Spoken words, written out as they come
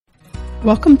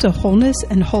Welcome to Wholeness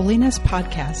and Holiness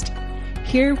Podcast.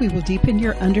 Here we will deepen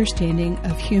your understanding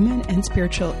of human and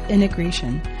spiritual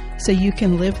integration so you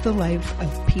can live the life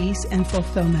of peace and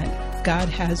fulfillment God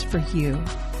has for you.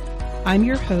 I'm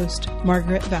your host,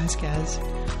 Margaret Vasquez.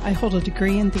 I hold a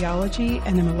degree in theology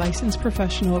and am a licensed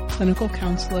professional clinical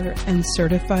counselor and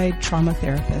certified trauma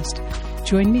therapist.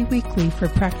 Join me weekly for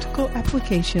practical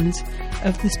applications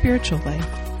of the spiritual life.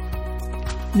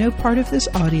 No part of this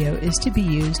audio is to be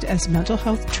used as mental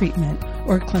health treatment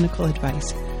or clinical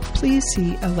advice. Please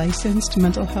see a licensed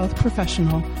mental health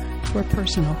professional for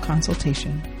personal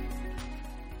consultation.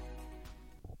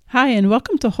 Hi, and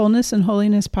welcome to Wholeness and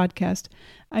Holiness Podcast.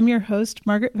 I'm your host,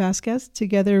 Margaret Vasquez,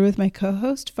 together with my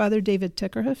co-host, Father David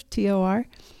Tickerhoof, TOR.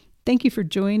 Thank you for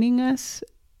joining us.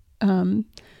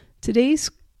 Today's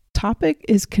topic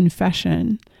is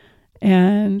confession,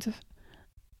 and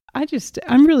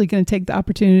I'm really going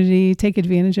to take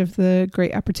advantage of the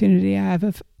great opportunity I have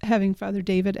of having Father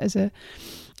David as a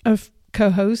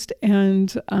co-host, and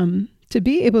to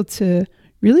be able to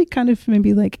really kind of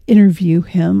maybe like interview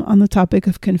him on the topic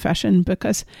of confession,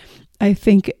 because I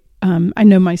think I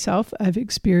know myself, I've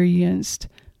experienced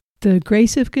the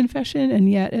grace of confession, and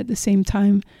yet at the same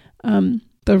time,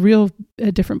 the real,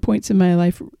 at different points in my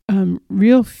life,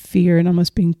 real fear and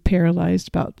almost being paralyzed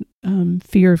about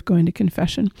fear of going to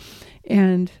confession,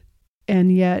 and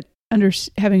yet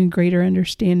having a greater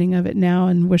understanding of it now,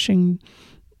 and wishing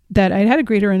that I'd had a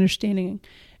greater understanding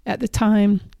at the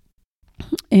time,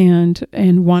 and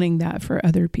wanting that for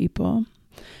other people.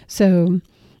 So,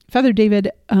 Father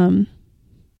David,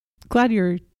 glad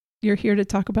you're here to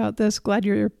talk about this. Glad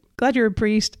you're a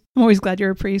priest. I'm always glad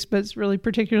you're a priest, but it's really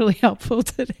particularly helpful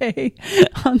today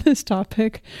on this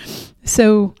topic.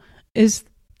 So is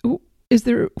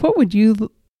there, what would you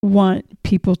want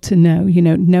people to know,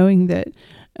 knowing that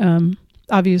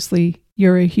obviously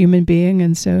you're a human being,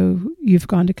 and so you've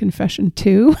gone to confession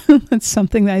too. That's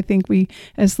something that I think we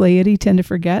as laity tend to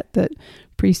forget, that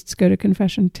priests go to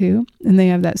confession too, and they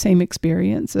have that same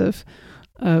experience of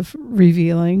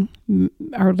revealing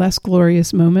our less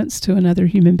glorious moments to another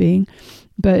human being.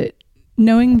 But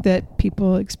knowing that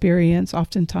people experience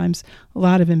oftentimes a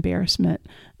lot of embarrassment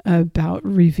about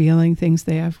revealing things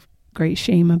they have great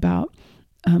shame about,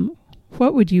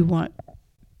 what would you want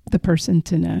the person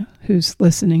to know who's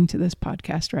listening to this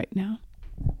podcast right now?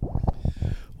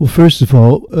 Well, first of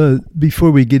all,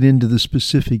 before we get into the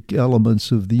specific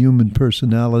elements of the human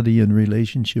personality and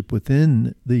relationship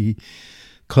within the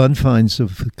confines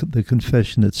of the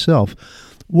confession itself,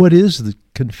 what is the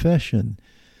confession,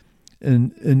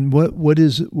 and what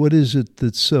is it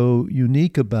that's so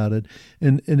unique about it?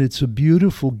 And it's a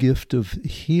beautiful gift of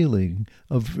healing.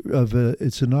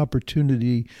 It's an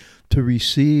opportunity to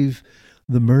receive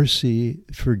the mercy,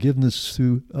 forgiveness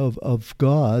of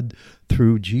God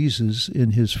through Jesus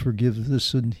in His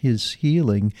forgiveness and His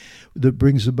healing that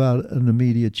brings about an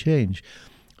immediate change.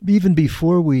 Even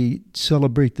before we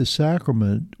celebrate the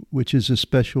sacrament, which is a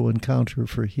special encounter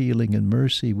for healing and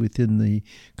mercy within the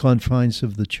confines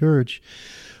of the church,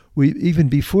 even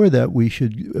before that, we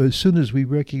should, as soon as we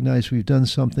recognize we've done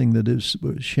something that is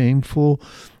shameful,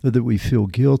 or that we feel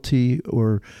guilty,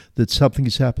 or that something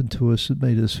has happened to us that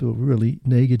made us feel really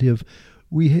negative,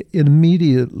 we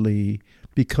immediately,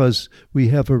 because we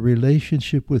have a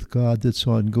relationship with God that's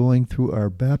ongoing through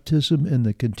our baptism and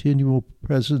the continual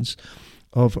presence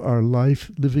of our life,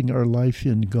 living our life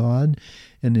in God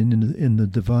and in the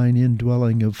divine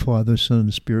indwelling of Father, Son,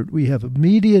 and Spirit, we have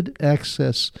immediate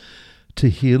access to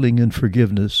healing and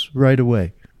forgiveness right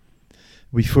away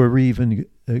before we even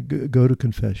go to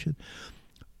confession.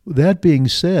 That being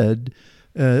said,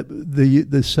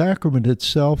 the sacrament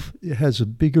itself has a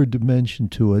bigger dimension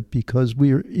to it, because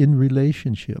we are in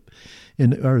relationship,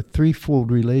 in our threefold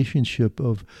relationship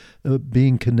of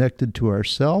being connected to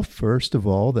ourself. First of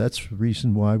all, that's the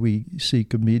reason why we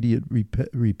seek immediate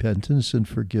repentance and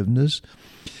forgiveness.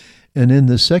 And in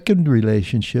the second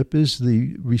relationship is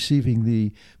the receiving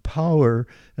the power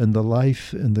and the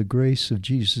life and the grace of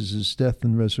Jesus' death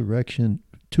and resurrection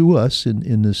to us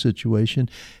in this situation,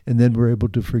 and then we're able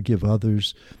to forgive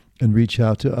others and reach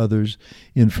out to others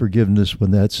in forgiveness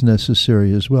when that's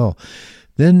necessary as well.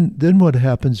 Then what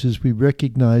happens is we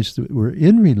recognize that we're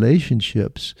in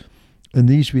relationships, and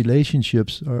these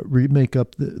relationships make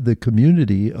up the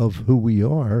community of who we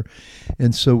are,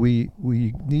 and so we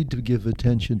need to give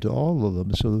attention to all of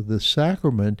them. So the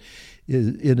sacrament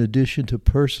is, in addition to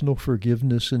personal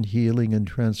forgiveness and healing and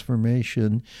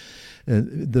transformation,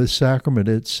 the sacrament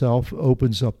itself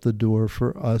opens up the door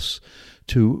for us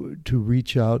to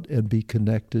reach out and be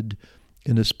connected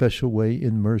in a special way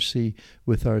in mercy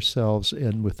with ourselves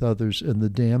and with others, and the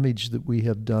damage that we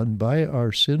have done by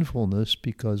our sinfulness,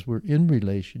 because we're in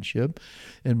relationship.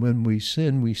 And when we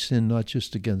sin not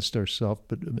just against ourselves,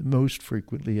 but most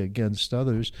frequently against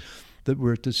others, that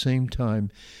we're at the same time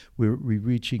we're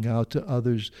reaching out to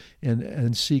others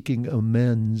and seeking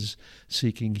amends,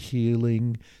 seeking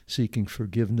healing, seeking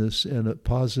forgiveness, and a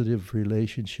positive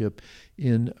relationship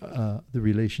in the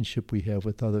relationship we have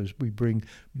with others. We bring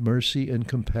mercy and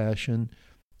compassion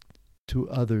to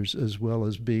others, as well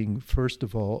as being, first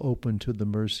of all, open to the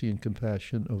mercy and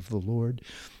compassion of the Lord,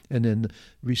 and then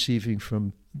receiving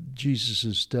from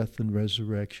Jesus' death and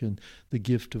resurrection the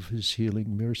gift of his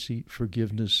healing, mercy,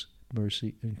 forgiveness,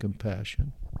 mercy, and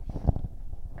compassion.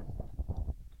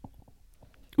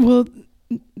 Well,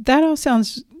 that all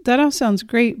sounds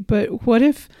great, but what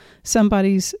if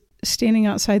somebody's standing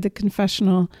outside the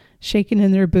confessional, shaking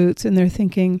in their boots, and they're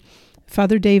thinking,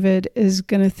 Father David is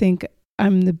going to think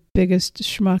I'm the biggest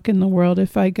schmuck in the world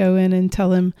if I go in and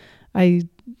tell him I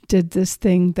did this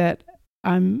thing that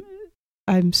I'm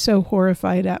so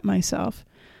horrified at myself.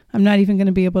 I'm not even going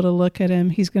to be able to look at him.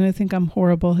 He's going to think I'm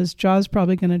horrible. His jaw's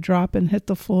probably going to drop and hit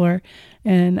the floor,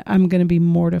 and I'm going to be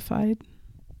mortified.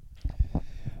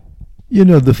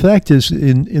 The fact is,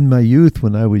 in my youth,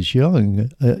 when I was young,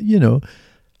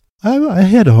 I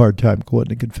had a hard time going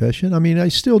to confession. I mean, I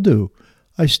still do.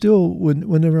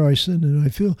 Whenever I sin, and I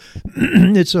feel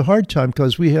it's a hard time,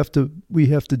 because we have to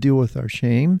deal with our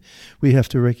shame. We have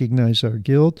to recognize our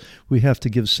guilt. We have to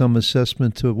give some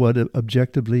assessment to what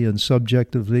objectively and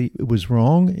subjectively was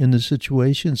wrong in the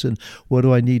situations, and what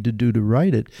do I need to do to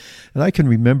right it. And I can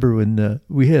remember when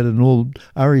we had an old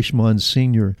Irish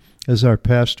Monsignor as our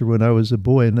pastor when I was a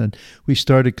boy, and then we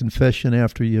started confession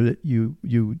after you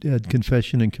had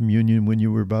confession and communion when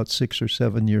you were about 6 or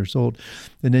 7 years old,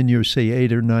 and then you're, say,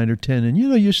 8 or 9 or 10, and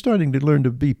you're starting to learn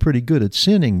to be pretty good at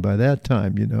sinning by that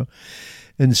time,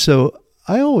 and so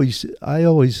I've always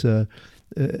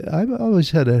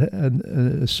had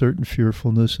a certain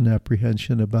fearfulness and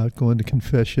apprehension about going to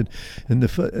confession, and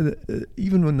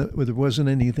even when there wasn't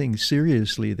anything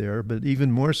seriously there, but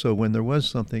even more so when there was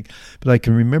something. But I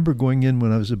can remember going in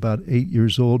when I was about 8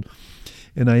 years old,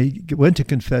 and I went to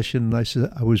confession,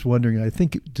 and I was wondering, I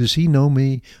think, does he know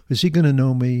me? Is he going to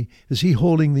know me? Is he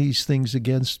holding these things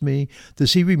against me?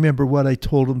 Does he remember what I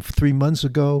told him 3 months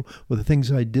ago, or the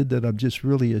things I did that I'm just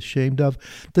really ashamed of?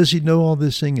 Does he know all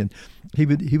this thing? And he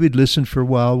would listen for a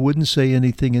while, wouldn't say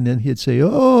anything, and then he'd say,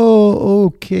 "Oh,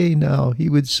 okay, now." He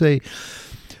would say,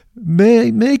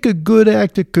 "Make a good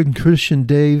act of contrition,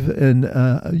 Dave, and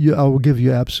I will give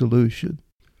you absolution."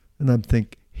 And I'm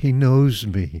thinking, he knows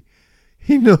me.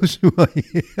 He knows who I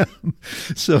am.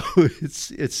 So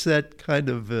it's that kind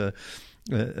of a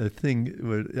thing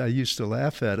where I used to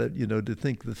laugh at it, to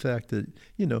think the fact that,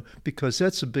 because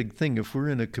that's a big thing. If we're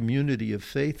in a community of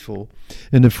faithful,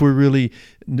 and if we're really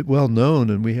well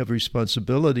known, and we have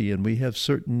responsibility, and we have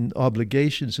certain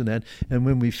obligations in that, and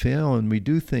when we fail and we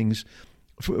do things,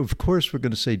 of course, we're going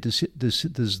to say, does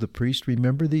the priest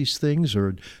remember these things?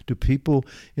 Or do people,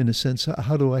 in a sense,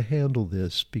 how do I handle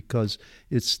this? Because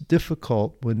it's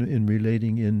difficult when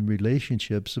relating in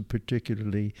relationships, and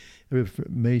particularly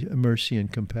mercy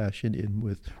and compassion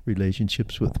with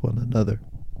relationships with one another.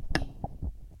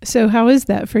 So how is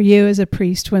that for you as a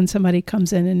priest when somebody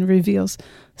comes in and reveals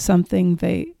something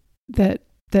that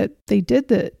they did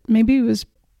that maybe was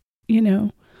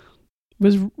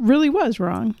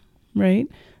wrong? Right?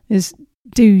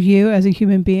 Do you as a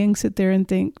human being sit there and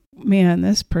think, man,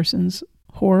 this person's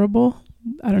horrible.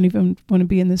 I don't even want to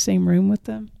be in the same room with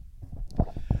them?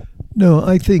 No,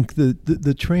 I think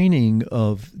the training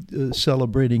of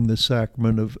celebrating the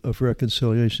sacrament of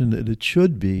reconciliation, that it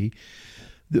should be,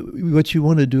 what you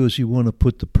want to do is you want to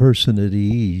put the person at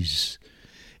ease.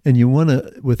 And you want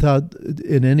to, without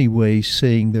in any way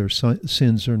saying their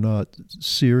sins are not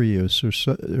serious,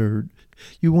 or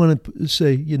you want to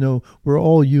say, we're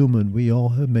all human. We all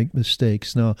make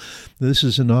mistakes. Now, this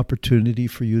is an opportunity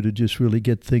for you to just really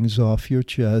get things off your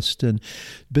chest,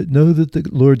 but know that the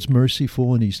Lord's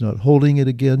merciful, and He's not holding it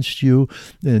against you,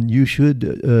 and you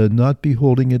should not be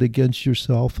holding it against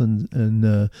yourself,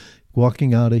 and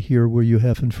walking out of here where you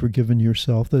haven't forgiven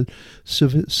yourself. That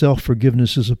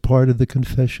self-forgiveness is a part of the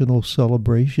confessional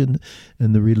celebration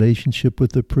and the relationship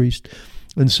with the priest.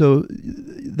 And so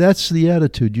that's the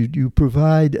attitude. You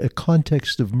provide a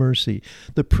context of mercy.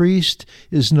 The priest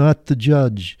is not the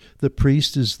judge. The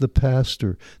priest is the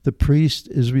pastor. The priest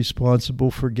is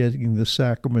responsible for getting the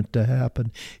sacrament to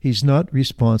happen. He's not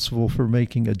responsible for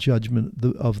making a judgment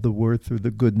of the worth or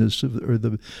the goodness or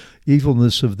the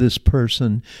evilness of this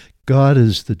person, God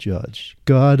is the judge.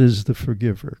 God is the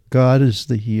forgiver. God is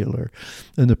the healer.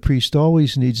 And the priest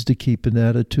always needs to keep an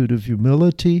attitude of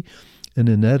humility and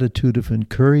an attitude of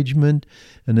encouragement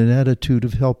and an attitude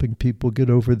of helping people get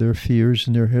over their fears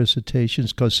and their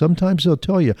hesitations. Because sometimes they'll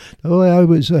tell you, oh, I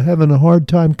was having a hard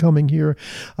time coming here.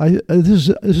 This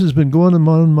has been going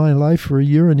on in my life for a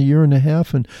year and a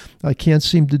half, and I can't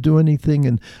seem to do anything,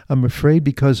 and I'm afraid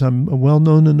because I'm well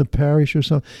known in the parish or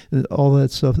something. And all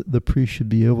that stuff, the priest should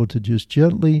be able to just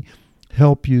gently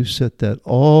help you set that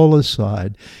all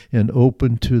aside and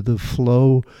open to the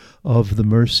flow of the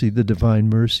mercy, the divine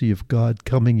mercy of God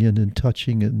coming in and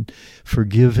touching and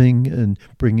forgiving and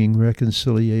bringing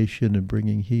reconciliation and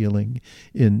bringing healing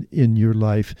in your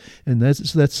life. And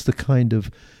that's the kind of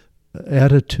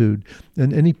attitude.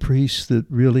 And any priests that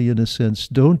really, in a sense,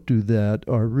 don't do that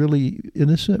are really, in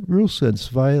a real sense,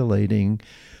 violating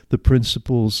the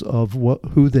principles of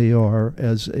who they are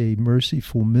as a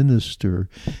merciful minister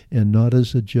and not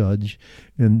as a judge,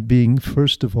 and being,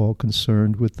 first of all,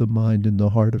 concerned with the mind and the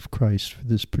heart of Christ for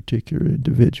this particular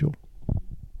individual.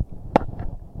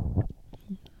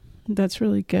 That's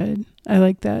really good. I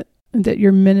like that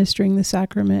you're ministering the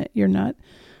sacrament. You're not,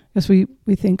 as we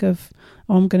think of,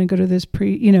 oh, I'm going to go to this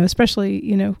especially,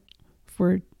 if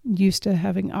we're used to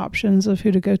having options of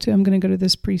who to go to. I'm going to go to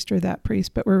this priest or that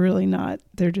priest, but we're really not.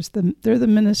 They're just they're the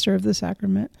minister of the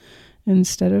sacrament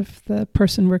instead of the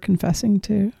person we're confessing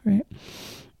to, right?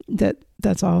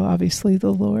 That's all obviously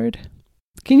the Lord.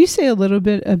 Can you say a little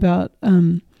bit about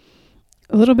the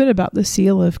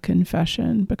seal of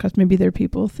confession? Because maybe there are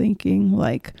people thinking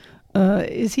like,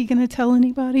 is he going to tell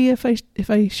anybody if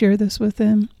I share this with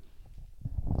him?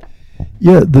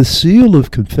 Yeah, the seal of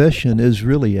confession is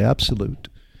really absolute.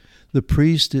 The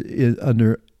priest,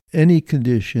 under any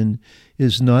condition,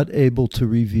 is not able to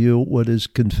reveal what is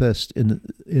confessed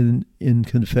in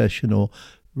confessional,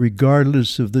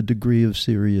 regardless of the degree of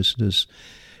seriousness.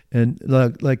 And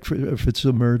if it's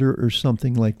a murder or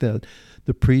something like that,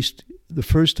 the priest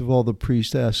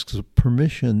asks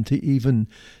permission to, even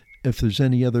if there's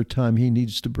any other time he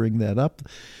needs to bring that up,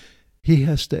 he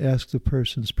has to ask the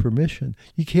person's permission.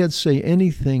 You can't say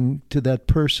anything to that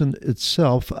person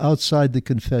itself outside the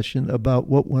confession about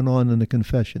what went on in the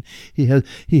confession. He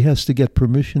has to get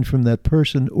permission from that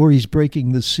person, or he's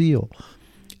breaking the seal.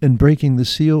 And breaking the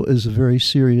seal is a very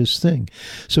serious thing.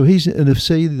 So if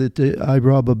say that I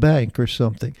rob a bank or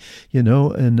something,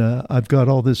 and I've got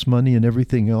all this money and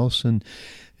everything else, and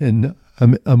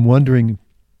I'm wondering,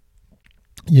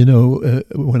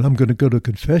 when I'm going to go to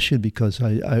confession, because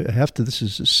I have to, this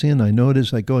is a sin, I know it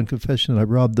is, I go in confession, I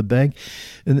robbed the bank,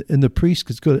 and the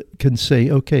priest can say,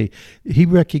 okay, he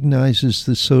recognizes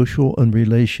the social and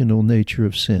relational nature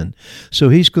of sin. So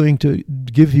he's going to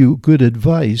give you good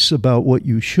advice about what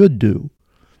you should do.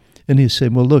 And he's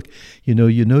saying, well, look,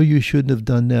 you shouldn't have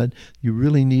done that. You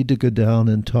really need to go down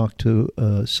and talk to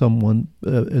someone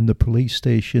in the police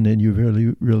station, and you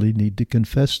really, really need to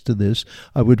confess to this.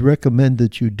 I would recommend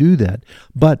that you do that.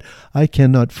 But I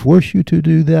cannot force you to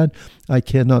do that. I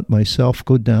cannot myself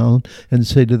go down and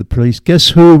say to the police, guess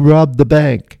who robbed the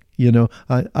bank?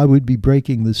 I would be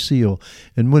breaking the seal.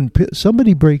 And when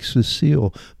somebody breaks the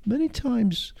seal, many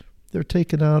times they're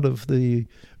taken out of the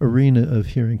arena of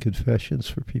hearing confessions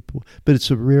for people. But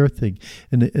it's a rare thing.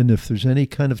 And if there's any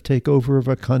kind of takeover of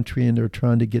a country and they're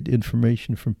trying to get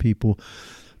information from people,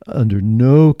 under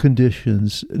no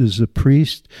conditions does a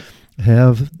priest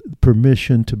have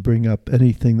permission to bring up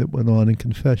anything that went on in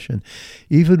confession.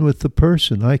 Even with the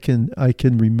person, I can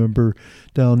remember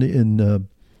down in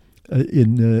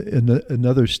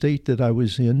another state that I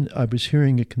was in, I was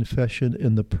hearing a confession,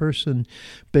 and the person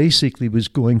basically was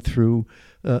going through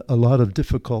a lot of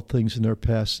difficult things in their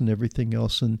past and everything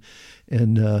else, and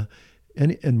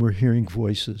we're hearing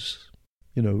voices,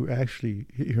 actually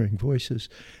hearing voices.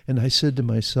 And I said to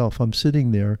myself, I'm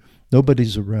sitting there,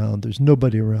 nobody's around, there's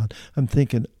nobody around. I'm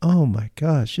thinking, oh my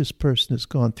gosh, this person has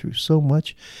gone through so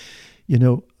much,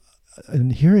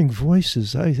 and hearing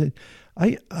voices. I said,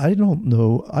 I don't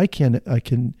know. I can.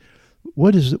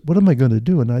 What am I going to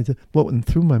do? And what went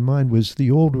through my mind was the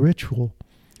old ritual.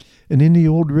 And in the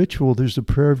old ritual, there's a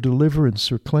prayer of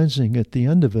deliverance or cleansing at the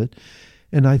end of it.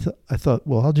 And I thought,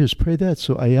 well, I'll just pray that.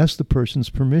 So I asked the person's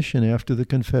permission after the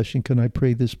confession. Can I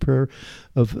pray this prayer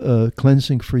of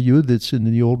cleansing for you that's in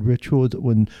the old ritual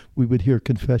when we would hear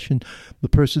confession? The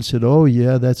person said, oh,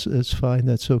 yeah, that's fine.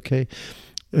 That's okay.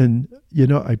 And,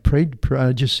 I prayed,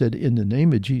 I just said, in the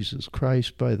name of Jesus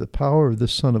Christ, by the power of the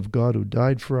Son of God who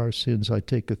died for our sins, I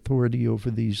take authority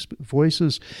over these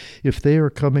voices. If they are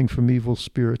coming from evil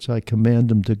spirits, I command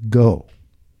them to go.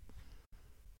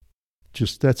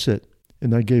 Just, that's it.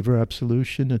 And I gave her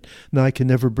absolution, and now I can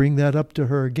never bring that up to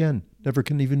her again. Never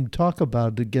can even talk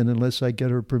about it again unless I get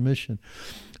her permission.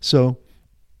 So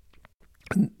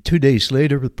 2 days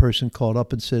later, the person called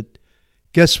up and said,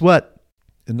 "Guess what?"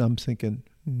 And I'm thinking,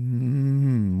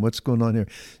 what's going on here?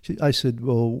 I said,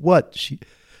 "Well, what?" She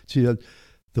said,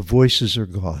 "The voices are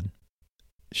gone."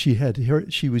 She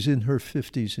was in her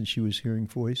 50s, and she was hearing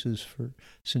voices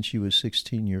since she was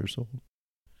 16 years old.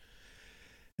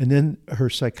 And then her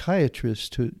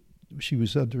psychiatrist, she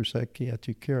was under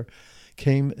psychiatric care,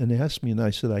 came and asked me, and I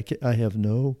said, I have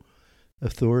no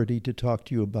authority to talk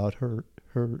to you about her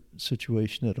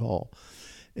situation at all.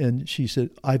 And she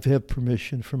said, I've had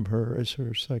permission from her as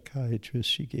her psychiatrist.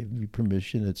 She gave me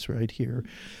permission, it's right here,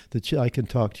 that I can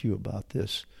talk to you about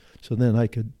this. So then I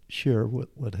could share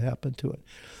what happened to it.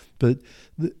 But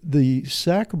the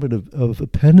sacrament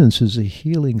of penance is a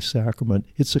healing sacrament.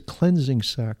 It's a cleansing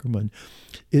sacrament.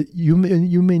 You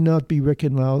may not be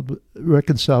reconciled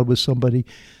with somebody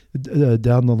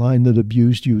down the line that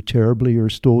abused you terribly or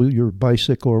stole your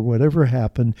bicycle or whatever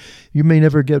happened. You may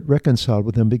never get reconciled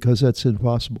with them because that's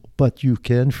impossible. But you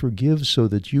can forgive so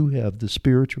that you have the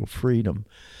spiritual freedom.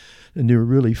 And you're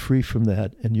really free from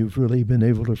that, and you've really been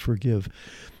able to forgive.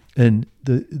 And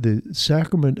the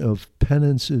sacrament of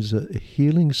penance is a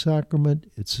healing sacrament.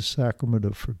 It's a sacrament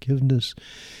of forgiveness.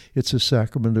 It's a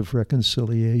sacrament of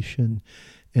reconciliation.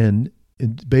 And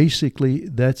basically,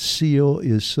 that seal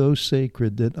is so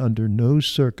sacred that under no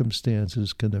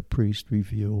circumstances can a priest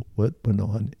reveal what went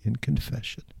on in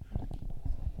confession.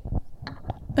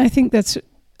 I think that's,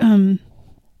 to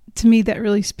me, that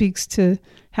really speaks to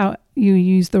how you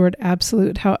use the word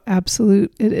absolute, how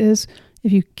absolute it is.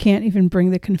 If you can't even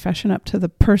bring the confession up to the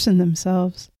person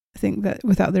themselves, I think that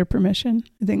without their permission,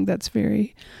 I think that's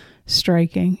very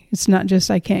striking. It's not just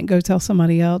I can't go tell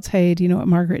somebody else, hey, do you know what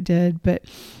Margaret did? But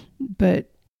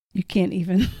you can't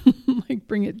even like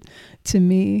bring it to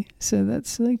me. So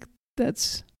that's kind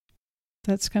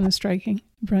of striking.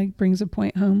 It brings a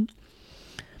point home.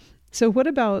 So what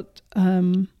about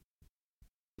when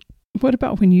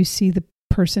you see the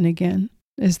person again?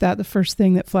 Is that the first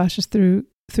thing that flashes through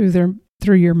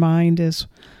your mind is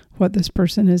what this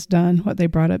person has done, what they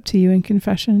brought up to you in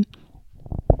confession?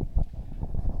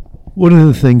 One of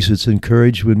the things that's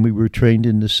encouraged when we were trained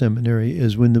in the seminary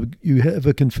is when you have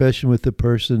a confession with the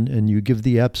person and you give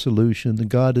the absolution, the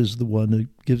God is the one that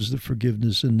gives the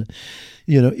forgiveness, and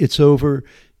it's over.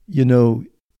 In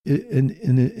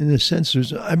a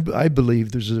sense, I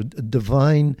believe there's a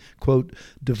divine, quote,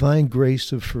 divine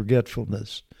grace of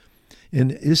forgetfulness.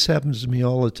 And this happens to me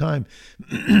all the time.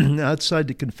 Outside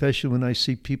the confession, when I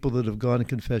see people that have gone to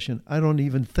confession, I don't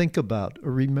even think about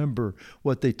or remember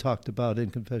what they talked about in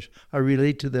confession. I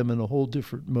relate to them in a whole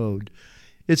different mode.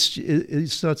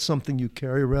 It's not something you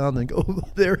carry around and go, oh,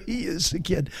 there he is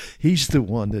again. He's the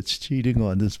one that's cheating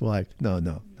on his wife.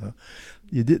 No.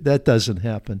 That doesn't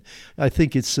happen. I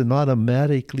think it's an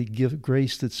automatically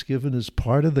grace that's given as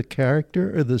part of the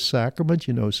character or the sacrament.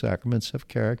 Sacraments have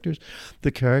characters.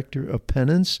 The character of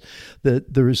penance,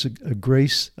 that there is a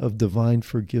grace of divine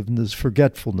forgiveness,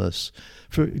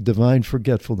 divine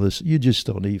forgetfulness. You just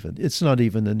don't even. It's not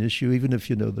even an issue, even if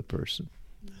you know the person.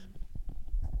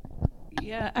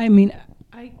 Yeah, I mean,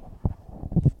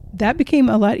 that became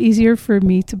a lot easier for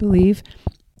me to believe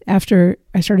after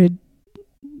I started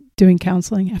doing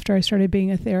counseling, after I started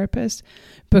being a therapist,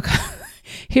 because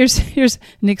here's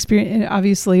an experience. And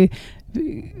obviously,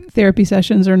 therapy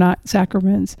sessions are not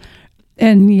sacraments,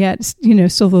 and yet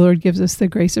still the Lord gives us the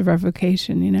grace of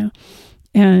revocation.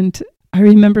 And I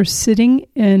remember sitting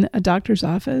in a doctor's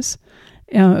office.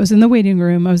 It was in the waiting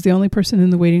room. I was the only person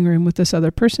in the waiting room with this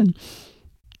other person,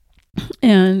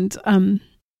 and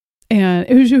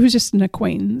it was just an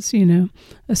acquaintance,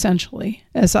 essentially,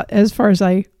 as far as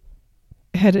I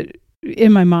had it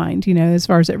in my mind, as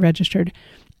far as it registered.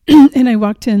 And I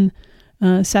walked in,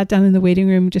 sat down in the waiting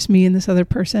room, just me and this other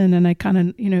person, and I kind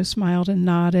of, smiled and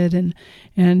nodded,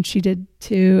 and she did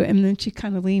too. And then she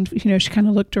kind of leaned, she kind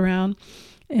of looked around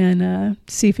and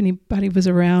see if anybody was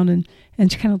around,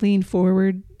 and she kind of leaned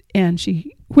forward and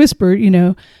she whispered,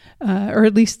 or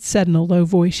at least said in a low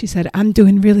voice, she said, "I'm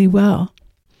doing really well."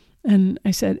 And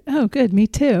I said, "Oh, good, me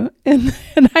too." And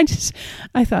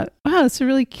I thought, wow, that's a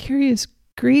really curious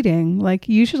greeting. Like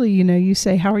usually, you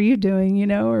say, "How are you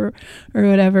doing?" Or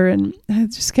whatever. And I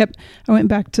went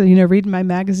back to, reading my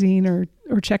magazine or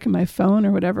checking my phone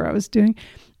or whatever I was doing.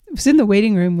 I was in the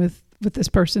waiting room with this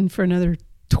person for another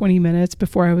 20 minutes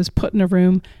before I was put in a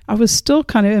room. I was still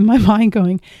kind of in my mind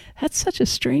going, that's such a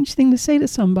strange thing to say to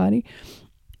somebody.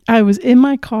 I was in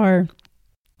my car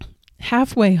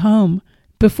halfway home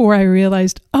before I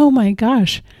realized, oh my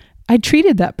gosh, I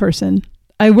treated that person.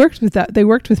 I worked with that. They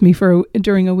worked with me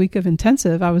during a week of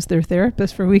intensive. I was their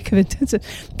therapist for a week of intensive.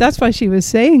 That's why she was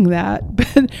saying that.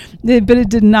 But it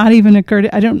did not even occur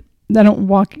to, I don't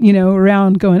walk,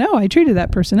 around going, oh, I treated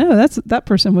that person. Oh, that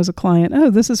person was a client. Oh,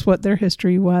 this is what their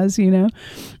history was, It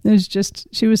was just,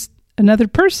 she was another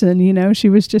person, she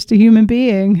was just a human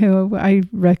being who I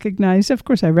recognized. Of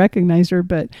course I recognized her,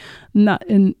 but not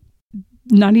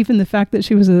even the fact that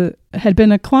she had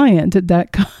been a client did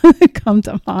that come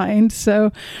to mind.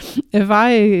 So if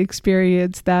I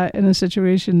experience that in a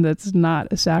situation that's not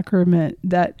a sacrament,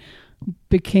 that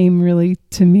became really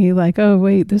to me like, oh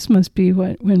wait, this must be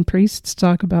when priests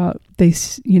talk about, they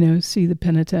see the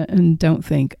penitent and don't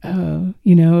think, oh,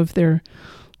 of their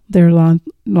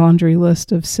laundry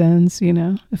list of sins,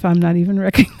 if I'm not even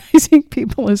recognizing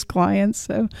people as clients.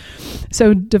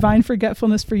 So divine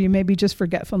forgetfulness for you may be just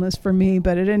forgetfulness for me,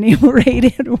 but at any rate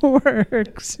it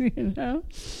works,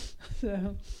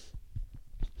 So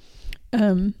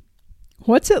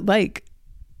what's it like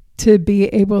to be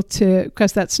able to,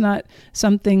 because that's not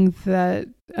something that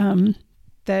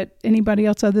that anybody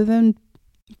else other than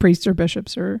priests or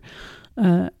bishops or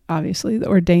obviously the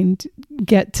ordained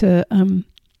get to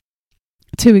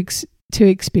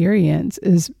experience,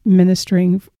 is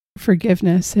ministering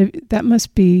forgiveness. That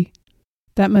must be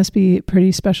a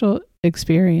pretty special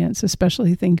experience,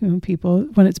 especially thinking of people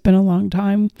when it's been a long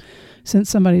time since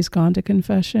somebody's gone to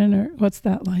confession. Or what's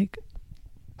that like?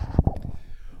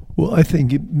 Well, I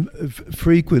think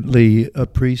frequently a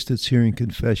priest that's hearing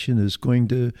confession is going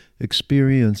to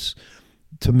experience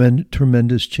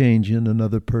tremendous change in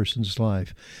another person's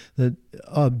life. That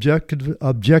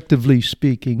objectively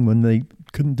speaking, when they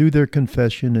can do their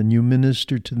confession and you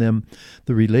minister to them,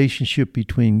 the relationship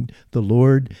between the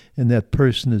Lord and that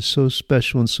person is so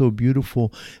special and so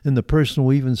beautiful. And the person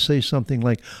will even say something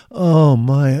like, I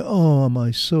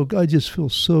just feel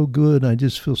so good. I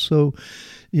just feel so,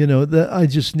 that I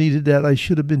just needed that. I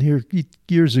should have been here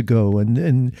years ago.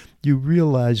 And you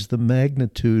realize the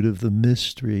magnitude of the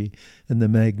mystery and the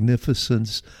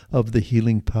magnificence of the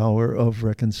healing power of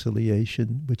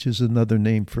reconciliation, which is another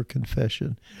name for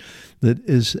confession, that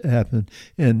is happened.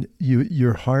 And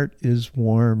your heart is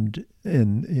warmed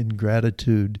in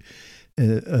gratitude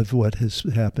of what has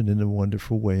happened in a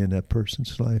wonderful way in that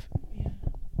person's life.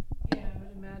 Yeah,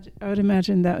 I would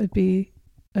imagine that would be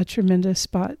a tremendous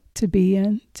spot to be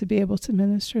in, to be able to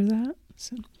minister that.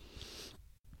 So,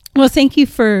 well, thank you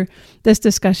for this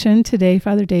discussion today,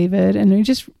 Father David. And we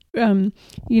just, again,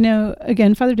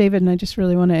 Father David and I just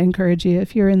really want to encourage you,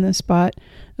 if you're in the spot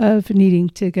of needing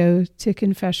to go to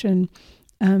confession,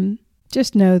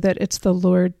 just know that it's the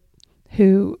Lord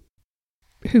who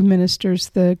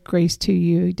ministers the grace to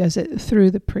you. He does it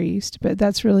through the priest, but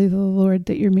that's really the Lord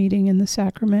that you're meeting in the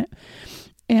sacrament.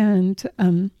 And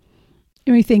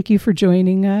we thank you for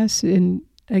joining us. And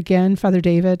again, Father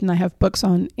David and I have books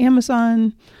on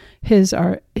Amazon. His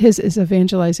is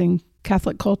Evangelizing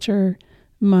Catholic Culture.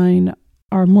 Mine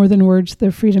are More Than Words,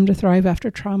 The Freedom to Thrive After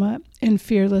Trauma, and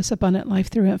Fearless Abundant Life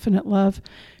Through Infinite Love.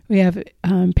 We have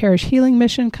Parish Healing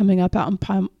Mission coming up out in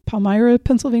Palmyra,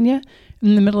 Pennsylvania,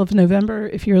 in the middle of November.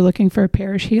 If you're looking for a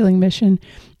parish healing mission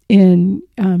in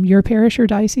your parish or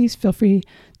diocese, feel free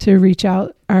to reach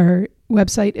out. Our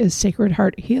website is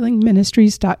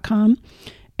sacredhearthealingministries.com,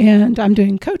 and I'm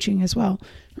doing coaching as well.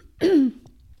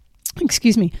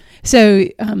 Excuse me. So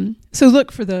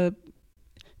look for the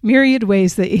myriad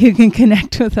ways that you can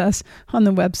connect with us on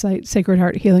the website,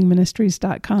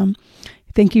 sacredhearthealingministries.com.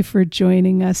 Thank you for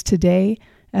joining us today,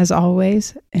 as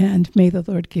always, and may the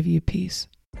Lord give you peace.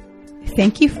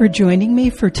 Thank you for joining me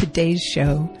for today's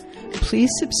show. Please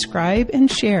subscribe and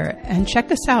share, and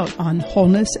check us out on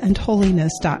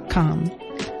wholenessandholiness.com.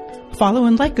 Follow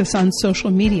and like us on social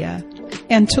media.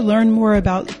 And to learn more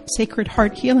about Sacred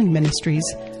Heart Healing Ministries,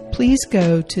 please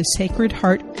go to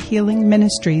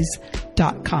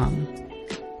sacredhearthealingministries.com.